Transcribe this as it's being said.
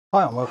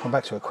Hi and welcome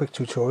back to a quick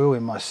tutorial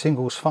in my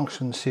singles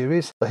function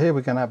series. So here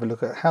we're going to have a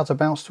look at how to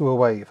bounce to a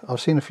wave.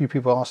 I've seen a few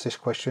people ask this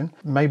question.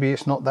 Maybe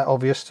it's not that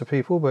obvious to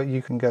people, but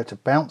you can go to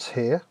bounce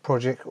here,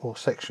 project or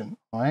section,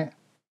 right?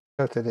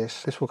 Go to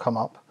this will come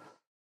up.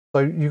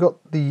 So you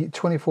got the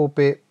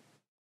 24-bit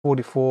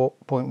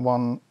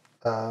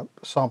 44.1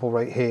 sample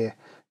rate here.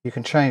 You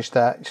can change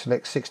that,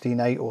 select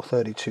 16/8 or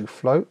 32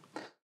 float.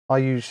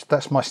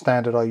 That's my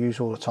standard I use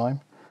all the time.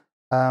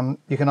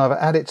 You can either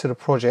add it to the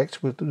project,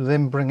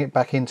 then bring it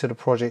back into the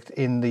project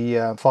in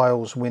the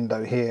files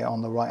window here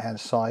on the right hand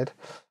side,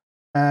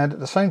 and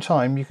at the same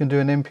time you can do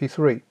an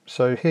MP3.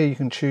 So here you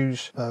can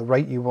choose a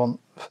rate you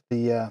want for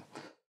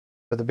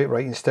the bit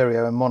rate in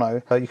stereo and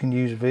mono. You can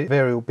use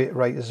variable bit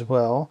rate as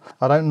well.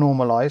 I don't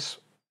normalize,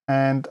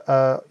 and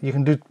you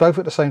can do both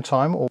at the same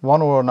time or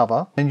one or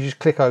another. Then you just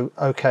click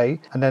OK,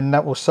 and then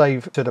that will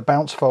save to the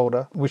bounce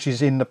folder, which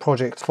is in the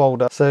project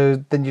folder. So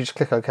then you just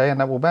click OK and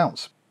that will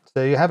bounce.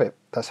 There you have it.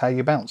 That's how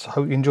you bounce. I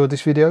hope you enjoyed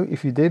this video.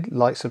 If you did,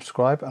 like,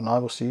 subscribe, and I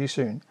will see you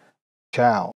soon. Ciao.